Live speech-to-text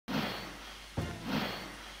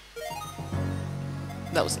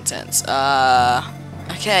That was intense.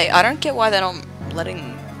 Okay, I don't get why they're not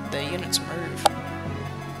letting the units move.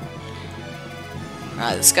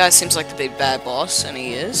 Alright, this guy seems like the big bad boss, and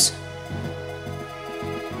he is.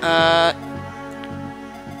 I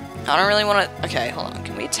don't really want to... Okay, hold on.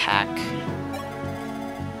 Can we attack?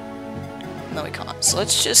 No, we can't. So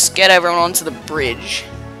let's just get everyone onto the bridge.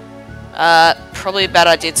 Probably a bad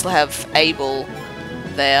idea to have Abel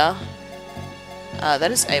there.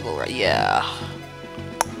 That is Abel, right? Yeah.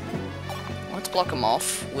 Let's block him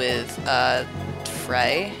off with,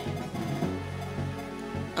 Frey.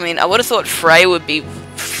 I mean, I would have thought Frey would be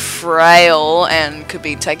frail and could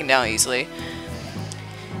be taken down easily.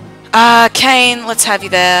 Kane, let's have you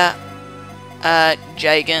there.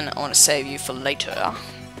 Jagan, I want to save you for later.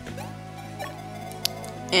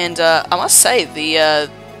 And, I must say,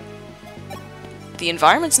 the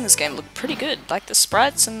environments in this game look pretty good. Like, the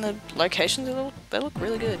sprites and the locations, they look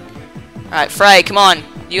really good. Alright, Frey, come on.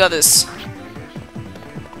 You got this.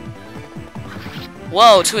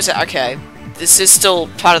 Whoa, 2 attacks. Okay. This is still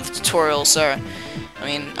part of the tutorial, so... I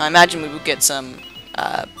mean, I imagine we will get some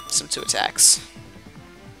 2 attacks.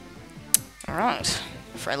 Alright.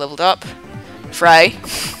 Frey leveled up. Frey.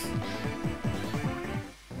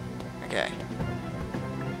 Okay.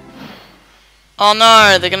 Oh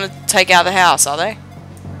no, they're gonna take out the house, are they?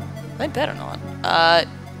 They better not.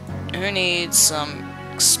 Who needs some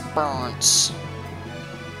experience?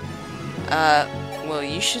 Well,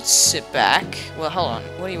 you should sit back. Well, hold on.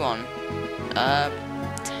 What do you want?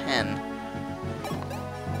 10.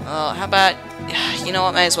 Well, how about... You know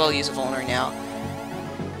what, may as well use a Vulnerary now.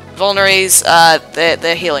 Vulneraries,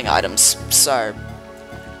 they're healing items, so...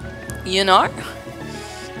 You know?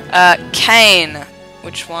 Kane.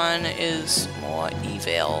 Which one is more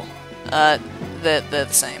evil? They're the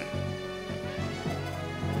same.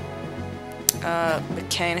 But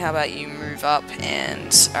Kane, how about you move up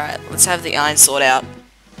and... Alright, let's have the Iron Sword out.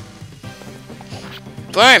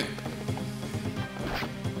 Boom!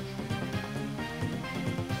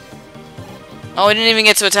 Oh, we didn't even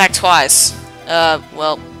get to attack twice.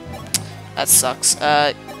 Well, that sucks.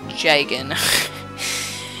 Jagan.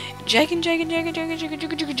 Jag.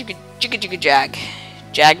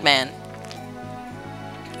 Jagman.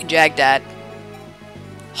 Jagdad.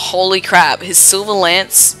 Holy crap, his silver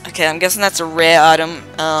lance. Okay, I'm guessing that's a rare item.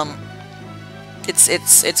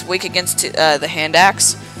 It's weak against the hand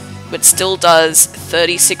axe, but still does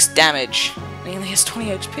 36 damage. And he only has 20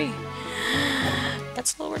 HP.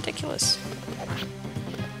 That's a little ridiculous.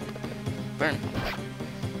 Boom.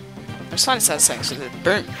 I just find it satisfying, so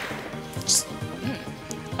boom. Just,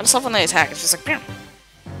 I just love when they attack. It's just like boom.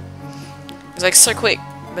 It's like so quick,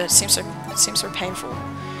 but it seems so painful.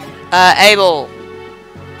 Abel,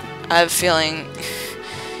 I have a feeling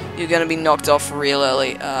you're gonna be knocked off real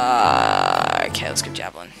early. Okay, let's go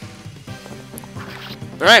Javelin.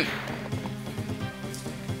 Boom.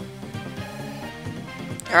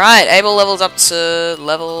 Alright, Abel levels up to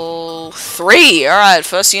level 3. Alright,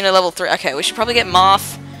 first unit level 3. Okay, we should probably get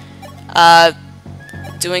Marth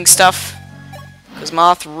doing stuff, because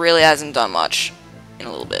Marth really hasn't done much in a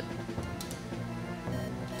little bit.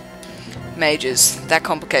 Mages, that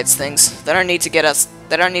complicates things. They don't need to get us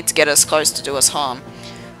close to do us harm.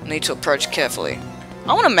 We need to approach carefully.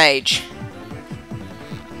 I want a mage.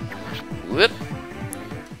 Whoop.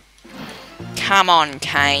 Come on,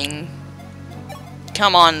 Kane.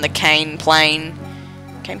 Come on, the Kane plane.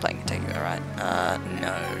 Kane plane can take you, alright.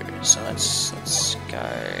 No. So let's go.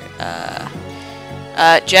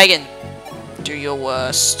 Jagan, do your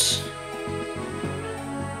worst.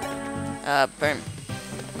 Boom.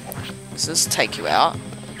 Does this take you out?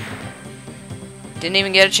 Didn't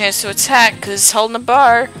even get a chance to attack because he's holding a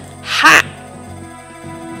bow. Ha!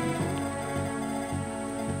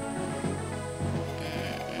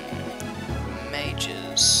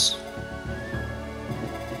 Mages.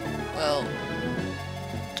 Well,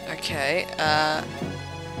 okay.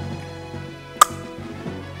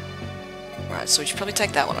 Right, so we should probably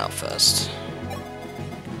take that one out first.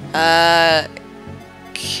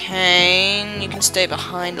 Kane, you can stay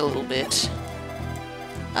behind a little bit.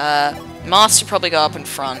 Marth should probably go up in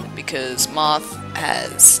front because Marth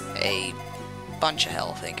has a bunch of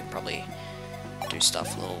health and can probably do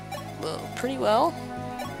stuff pretty well.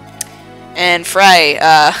 And Frey,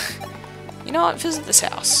 you know what? Visit this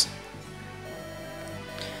house.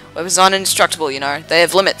 Weapons aren't indestructible, you know. They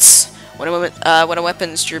have limits. When a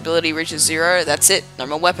weapon's durability reaches 0, that's it. No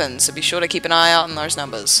more weapons. So be sure to keep an eye out on those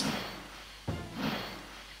numbers.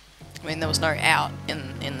 I mean, there was no out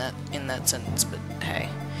in that sentence, but hey.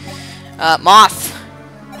 Moth.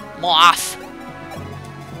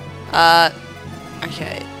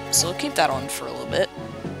 Okay. So we'll keep that on for a little bit.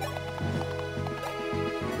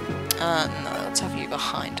 No, let's have you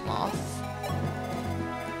behind Moth.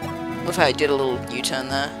 Look how he did a little U-turn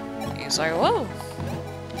there. He's like, whoa,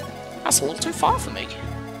 that's a little too far for me.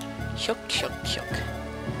 Hyuk, hyuk, hyuk.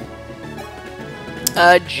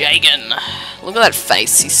 Jagan. Look at that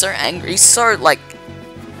face. He's so angry. He's so, like,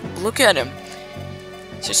 look at him.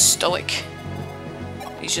 He's just stoic.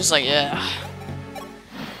 He's just like, yeah.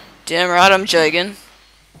 Damn right I'm Jagan.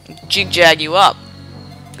 Jig-jag you up.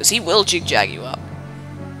 Because he will jig-jag you up.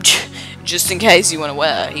 Just in case you weren't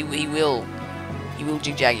aware, he will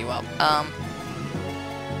jig-jag you up.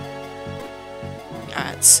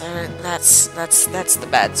 Alright, so that's the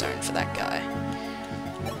bad zone for that guy.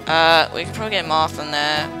 We can probably get Moth in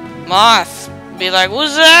there. Moth! Be like,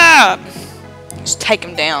 what's up? Just take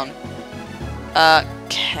him down.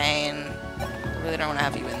 Kane. I really don't want to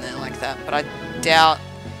have you in there like that, but I doubt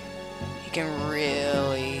he can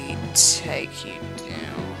really take you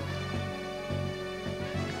down.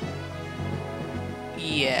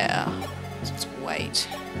 Yeah. Let's wait.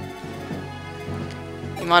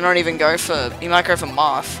 He might not even go for... He might go for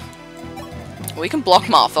Moth. We can block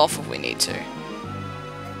Moth off if we need to.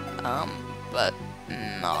 But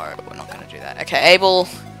no, we're not going to do that. Okay, Abel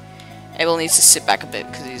needs to sit back a bit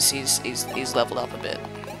because he's leveled up a bit.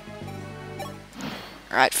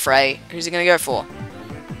 All right, Frey. Who's he going to go for?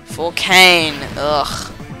 For Kane.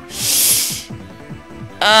 Ugh.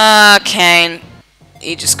 Kane.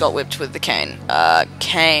 He just got whipped with the cane.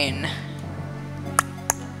 Kane.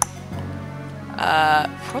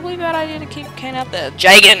 Probably a bad idea to keep Kane out there.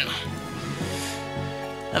 Jagan!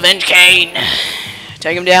 Avenge Kane!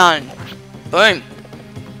 Take him down. Boom.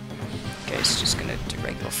 Okay, he's just gonna do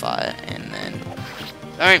regular fire and then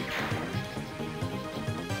boom.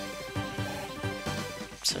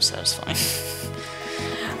 So satisfying.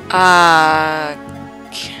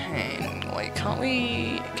 Okay, wait, can't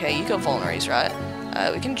we? Okay, you got vulneries, right?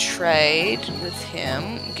 We can trade with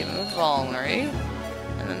him, give him a vulnerary,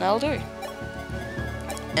 and then that'll do.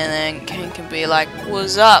 And then Kane can be like,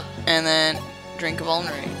 what's up? And then drink a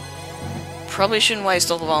vulnerary. Probably shouldn't waste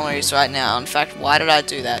all the vulneraries right now. In fact, why did I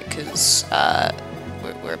do that? Because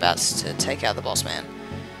we're about to take out the boss man.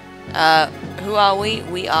 Who are we?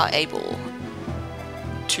 We are able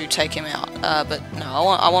to take him out. But no,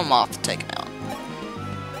 I want Marth to take him out.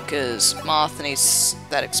 Because Marth needs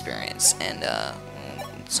that experience. And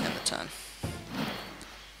let's end the turn.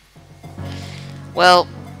 Well,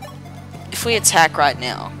 if we attack right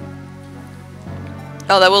now...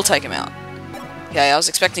 Oh, that will take him out. Okay, I was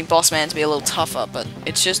expecting Boss Man to be a little tougher, but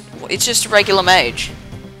it's just a regular mage.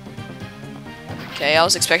 Okay, I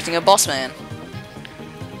was expecting a Boss Man.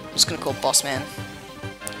 I'm just gonna call Boss Man.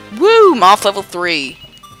 Woo! Marth level 3.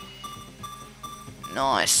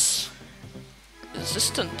 Nice.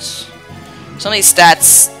 Resistance. Some of these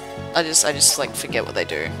stats, I just like forget what they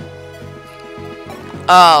do.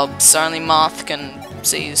 Oh, so only Marth can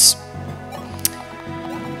seize.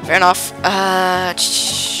 Fair enough.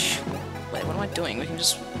 Wait, what am I doing? We can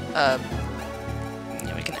just, yeah,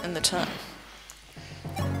 we can end the turn.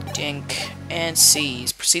 Dink and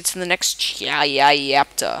seize. Proceeds to the next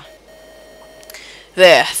chapter.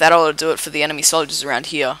 There, that ought to do it for the enemy soldiers around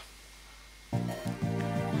here.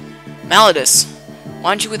 Malladus, why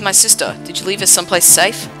aren't you with my sister? Did you leave us someplace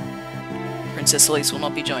safe? Princess Elise will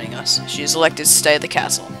not be joining us. She is elected to stay at the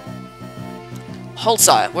castle. Hold,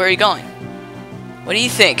 sire. Where are you going? What do you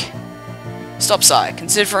think? Stop, sire.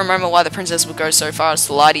 Consider for a moment why the princess would go so far as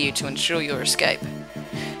to lie to you to ensure your escape.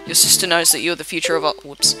 Your sister knows that you are the future of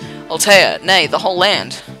Altea, nay, the whole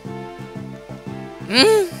land.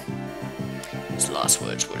 His last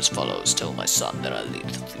words were as follows: tell my son that I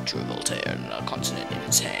leave the future of Altea and our continent in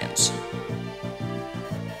his hands.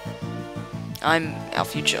 I'm our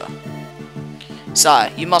future.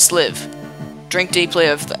 Sire, you must live. Drink deeply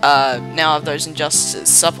of now of those injustices.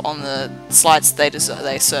 Sup on the slights they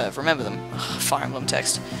serve. Remember them. Ugh, Fire Emblem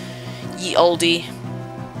text. Ye oldie.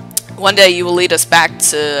 One day you will lead us back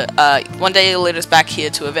to. One day you'll lead us back here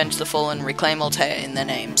to avenge the fallen, and reclaim Altea in their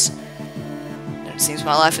names. And it seems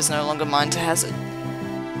my life is no longer mine to hazard.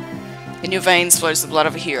 In your veins flows the blood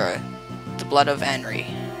of a hero, the blood of Anri.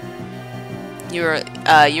 You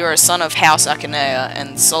are a son of House Akanea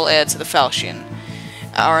and sole heir to the Falchion.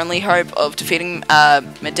 Our only hope of defeating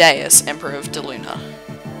Medeus, Emperor of Deluna.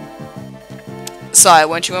 Sire,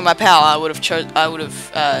 weren't you in my power, I would have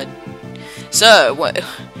Sir, were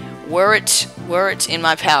it in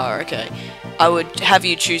my power, okay, I would have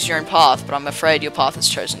you choose your own path, but I'm afraid your path has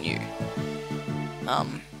chosen you.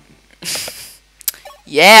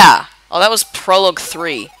 Yeah! Oh, that was Prologue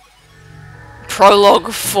 3.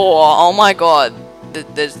 Prologue 4, oh my god.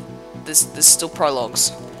 there's still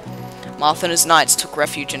prologues. Marth and his knights took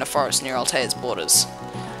refuge in a forest near Altair's borders,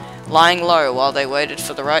 lying low while they waited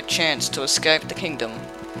for the right chance to escape the kingdom.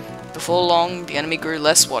 Before long, the enemy grew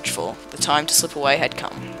less watchful. The time to slip away had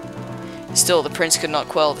come. Still, the prince could not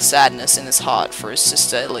quell the sadness in his heart for his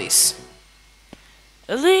sister Elise.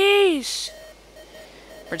 Elise!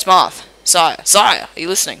 Prince Marth, sire, are you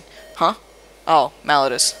listening? Huh? Oh,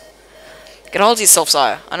 Malladus. Get hold of yourself,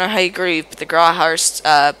 sire. I know how you grieve, but the Gra host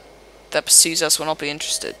that pursues us will not be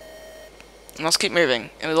interested. We must keep moving,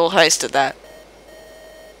 and with all haste at that.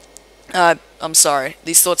 I'm sorry.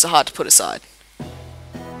 These thoughts are hard to put aside.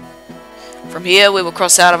 From here, we will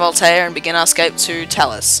cross out of Altair and begin our escape to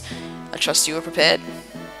Talus. I trust you are prepared.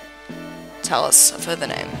 Talus, I've heard the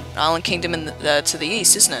name. An island kingdom in to the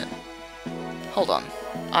east, isn't it? Hold on.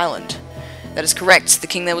 Island. That is correct. The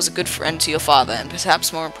king there was a good friend to your father, and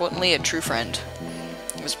perhaps more importantly, a true friend.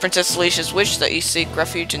 It was Princess Alicia's wish that you seek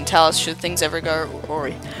refuge in Talus should things ever go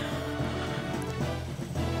awry.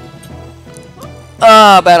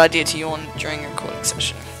 Bad idea to yawn during a recording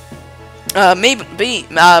session. Me,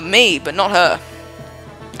 but not her.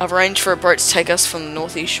 I've arranged for a boat to take us from the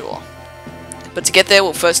northeast shore. But to get there,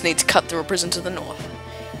 we'll first need to cut through a prison to the north.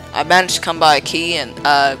 I managed to come by a key and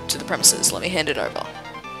to the premises. Let me hand it over.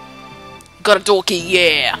 Got a door key,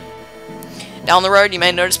 yeah! Down the road, you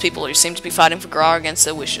may notice people who seem to be fighting for Gra against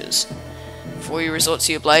their wishes. Before you resort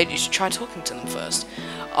to your blade, you should try talking to them first.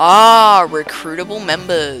 Ah, recruitable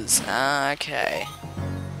members. Okay.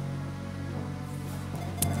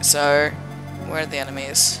 So, where are the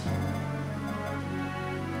enemies?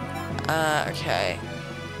 Okay.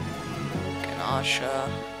 Ganasha.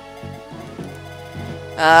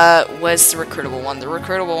 Where's the recruitable one? The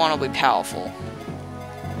recruitable one will be powerful.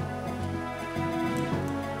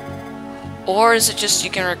 Or is it just you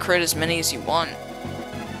can recruit as many as you want?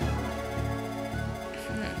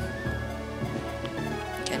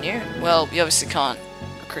 Can you? Well, you obviously can't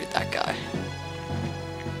recruit that guy.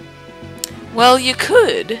 Well, you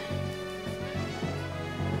could.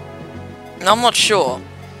 I'm not sure.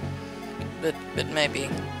 But maybe.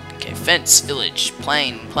 Okay, fence, village,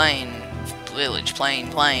 plain, village, plain.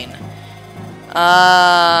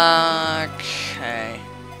 Okay.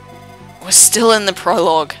 We're still in the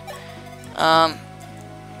prologue. Yeah,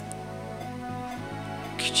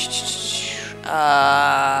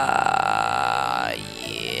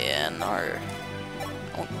 no.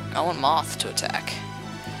 I want Marth to attack.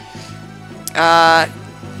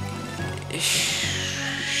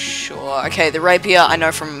 Sure. Okay, the rapier I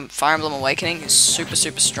know from Fire Emblem Awakening is super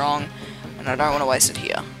strong, and I don't want to waste it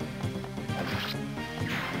here.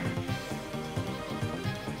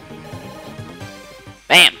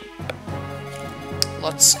 Bam!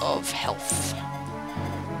 Lots of health.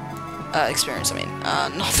 Experience, I mean.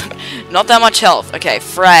 Not that much health. Okay,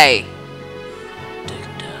 Frey. Take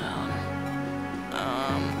him down.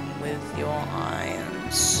 With your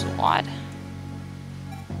iron sword.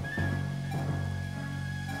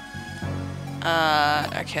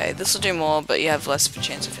 Okay, this will do more, but you have less of a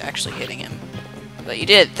chance of actually hitting him. But you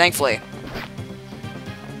did, thankfully.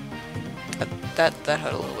 That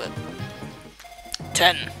hurt a little bit.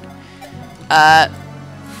 10.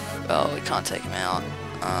 Oh, we can't take him out.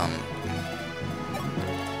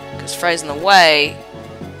 Because Frey's in the way.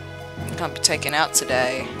 He can't be taken out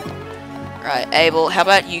today. Right, Abel, how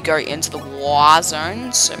about you go into the war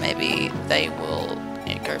zone? So maybe they will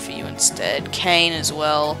go for you instead. Kane as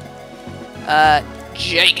well.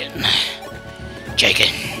 Jagan.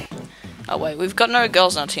 Oh wait, we've got no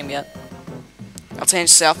girls on our team yet. I'll change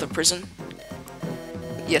south of prison.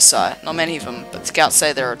 Yes, sire. Not many of them, but scouts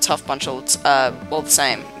say they're a tough bunch of, well, the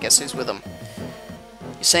same. Guess who's with them?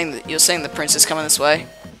 You're saying the prince is coming this way?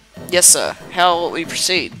 Yes, sir. How will we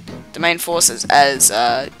proceed? The main forces as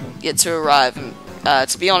yet to arrive, and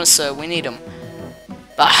to be honest, sir, we need them.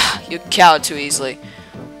 Bah, you cowed too easily.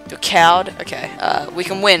 You're cowed? Okay, we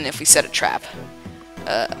can win if we set a trap.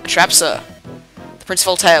 A trap, sir? The Prince of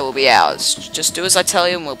Altair will be ours. Just do as I tell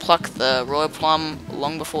you and we'll pluck the royal plum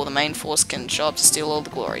long before the main force can show up to steal all the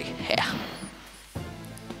glory. Yeah.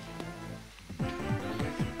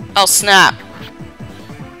 Oh, snap.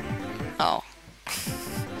 Oh.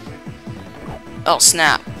 Oh,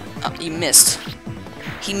 snap. Oh, you missed.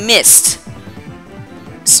 He missed.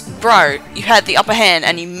 Bro, you had the upper hand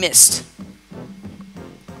and you missed.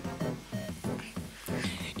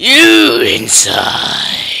 You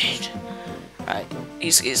inside. Right,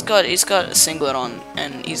 he's got a singlet on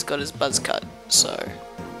and he's got his buzz cut, so,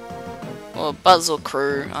 or buzz or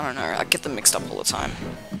crew, I don't know, I get them mixed up all the time.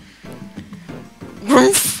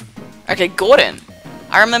 Roof. Okay, Gordon.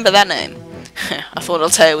 I remember that name. I thought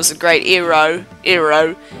Altair was a great hero,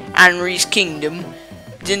 Henry's kingdom.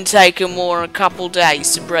 Didn't take him more than a couple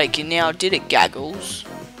days to break it now, did it, Gaggles?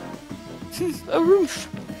 A roof.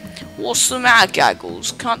 What's the matter,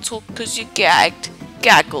 Gaggles? Can't talk 'cause you're gagged?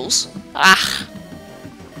 Gaggles? Ah!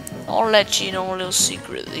 I'll let you know a little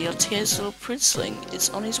secret. The Altair's little princeling is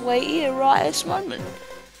on his way here right this moment.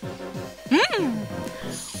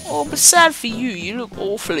 Oh, but sad for you. You look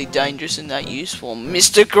awfully dangerous in that uniform,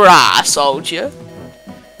 Mr. Grass, soldier.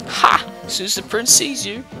 Ha! As soon as the prince sees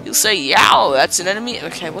you, he'll say, "Yow, that's an enemy."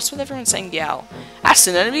 Okay, what's with everyone saying "yow"? That's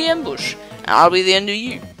an enemy ambush, and I'll be the end of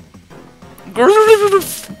you.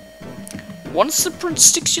 Once the prince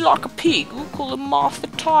sticks you like a pig, we'll call him Martha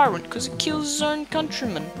Tyrant because he kills his own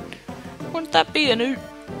countrymen. Wouldn't that be a newt?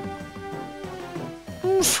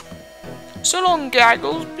 Oof. So long,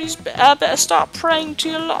 Gaggles. Please better start praying to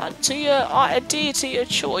your deity of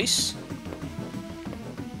choice.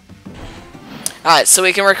 Alright, so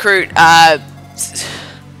we can recruit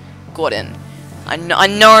Gordon. I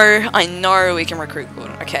know we can recruit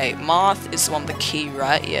Gordon. Okay, Marth is the one with the key,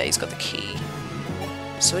 right? Yeah, he's got the key.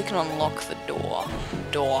 So we can unlock the door.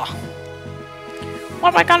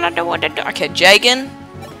 What am I gonna do with the door? Okay, Jagan.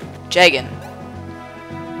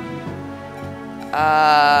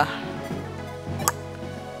 I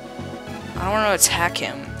don't want to attack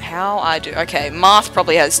him. How I do? Okay, Marth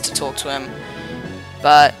probably has to talk to him.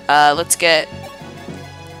 But let's get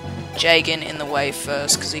Jagan in the way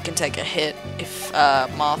first, because he can take a hit if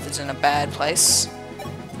Marth is in a bad place.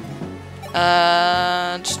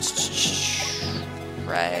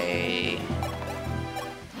 Ray.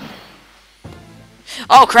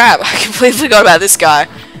 Oh crap! I completely forgot about this guy.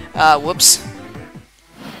 Whoops.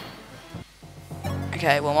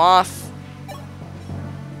 Okay, well, Marth.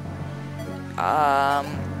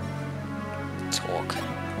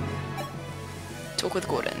 Talk with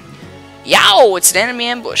Gordon. Yow! It's an enemy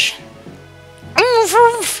ambush.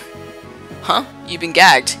 Huh? You've been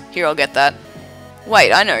gagged. Here, I'll get that.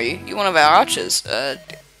 Wait, I know you. You're one of our archers.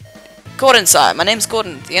 Gordon, sire. My name's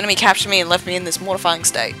Gordon. The enemy captured me and left me in this mortifying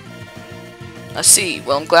state. I see.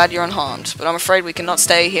 Well, I'm glad you're unharmed, but I'm afraid we cannot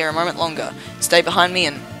stay here a moment longer. Stay behind me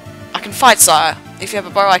and... I can fight, sire. If you have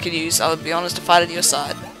a bow I could use, I would be honest to fight at your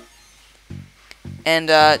side. And,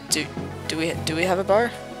 do we have a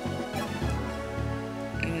bow?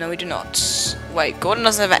 No, we do not. Wait, Gordon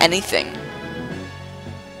doesn't have anything.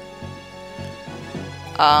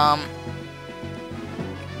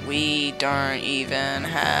 We don't even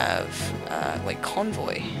have, wait,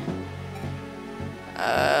 convoy.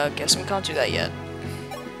 Guess we can't do that yet.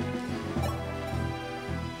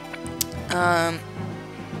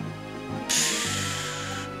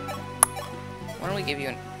 Why don't we give you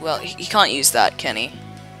an... Well, he can't use that, can he?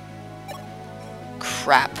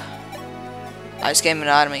 Crap. I just gave him an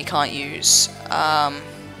item he can't use.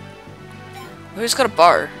 Who's got a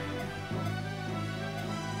bow?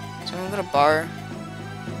 Has anyone got a bow?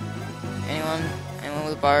 Anyone? Anyone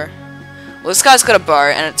with a bow? Well, this guy's got a bow,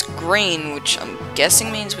 and it's green, which I'm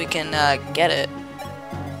guessing means we can get it.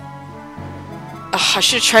 Oh, I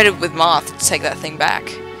should have traded with Marth to take that thing back.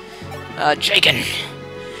 Jagan.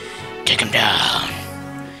 Take him down.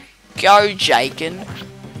 Go, Jagan.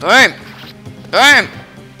 Boom. Boom.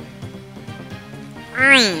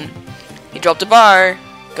 He dropped a bow.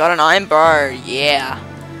 Got an iron bow. Yeah.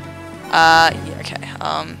 Yeah, okay.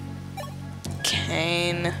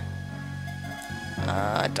 Kane.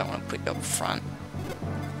 I don't want to put you up front.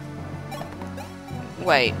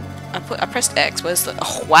 Wait. I pressed X. Where's the...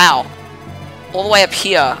 Oh, wow. All the way up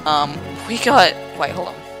here. We got... Wait, hold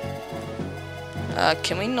on.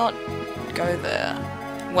 Can we not go there?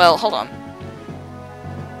 Well, hold on.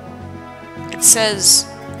 It says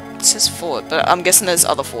fort, but I'm guessing there's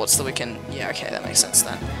other forts that we can... Yeah, okay, that makes sense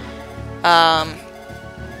then.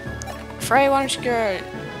 Frey, why don't you go...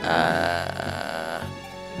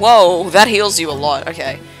 Whoa, that heals you a lot.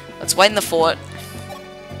 Okay, let's wait in the fort.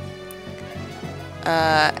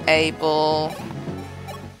 Abel...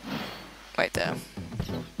 Wait there.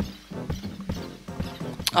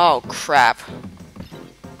 Oh, crap.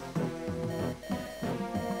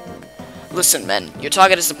 Listen, men. Your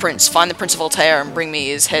target is the prince. Find the Prince of Altair and bring me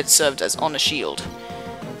his head served as on a shield.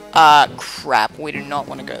 Crap. We do not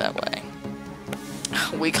want to go that way.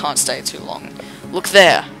 We can't stay too long. Look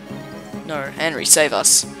there. No, Henry, save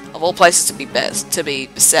us. Of all places to be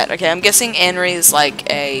beset. Okay, I'm guessing Henry is like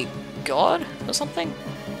a god or something?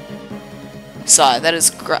 Sire, that is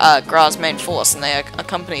Gra's main force, and they are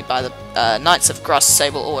accompanied by the Knights of Gra's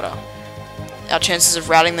Sable Order. Our chances of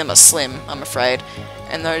routing them are slim, I'm afraid,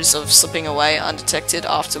 and those of slipping away undetected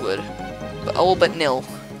afterward, all but nil.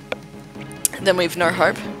 Then we've no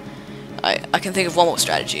hope. I can think of one more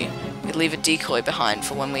strategy. We leave a decoy behind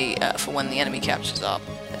for when the enemy captures up.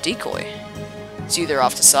 A decoy. It's you they're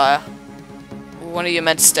after, sire. One of you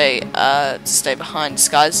meant to stay behind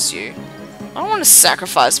disguises you. I don't want to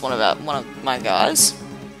sacrifice one of my guys.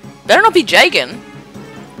 Better not be Jagan.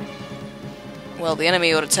 Well, the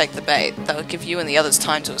enemy ought to take the bait. That would give you and the others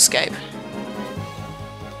time to escape.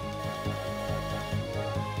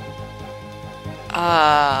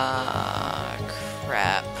 Ah,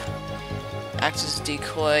 crap. Act as a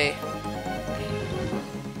decoy.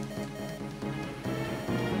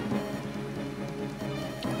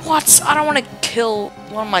 What? I don't want to kill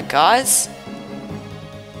one of my guys?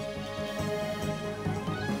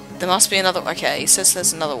 There must be another... Okay, he says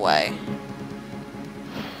there's another way.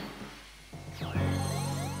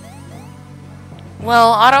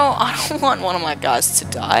 Well, I don't want one of my guys to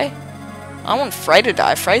die. I want Frey to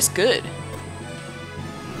die. Frey's good.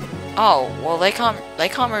 Oh, well they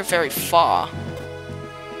can't move very far.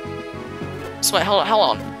 So wait, hold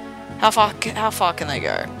on. How far can they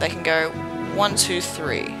go? They can go 1, 2,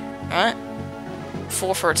 3, right?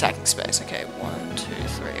 4 for attacking space. Okay, 1, 2,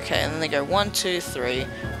 3. Okay, and then they go 1, 2, 3,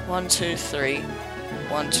 1, 2, 3,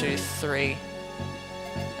 1, 2, 3,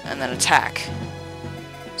 and then attack.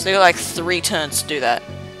 So they got like 3 turns to do that.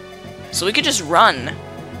 So we could just run.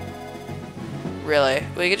 Really,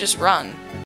 we could just run.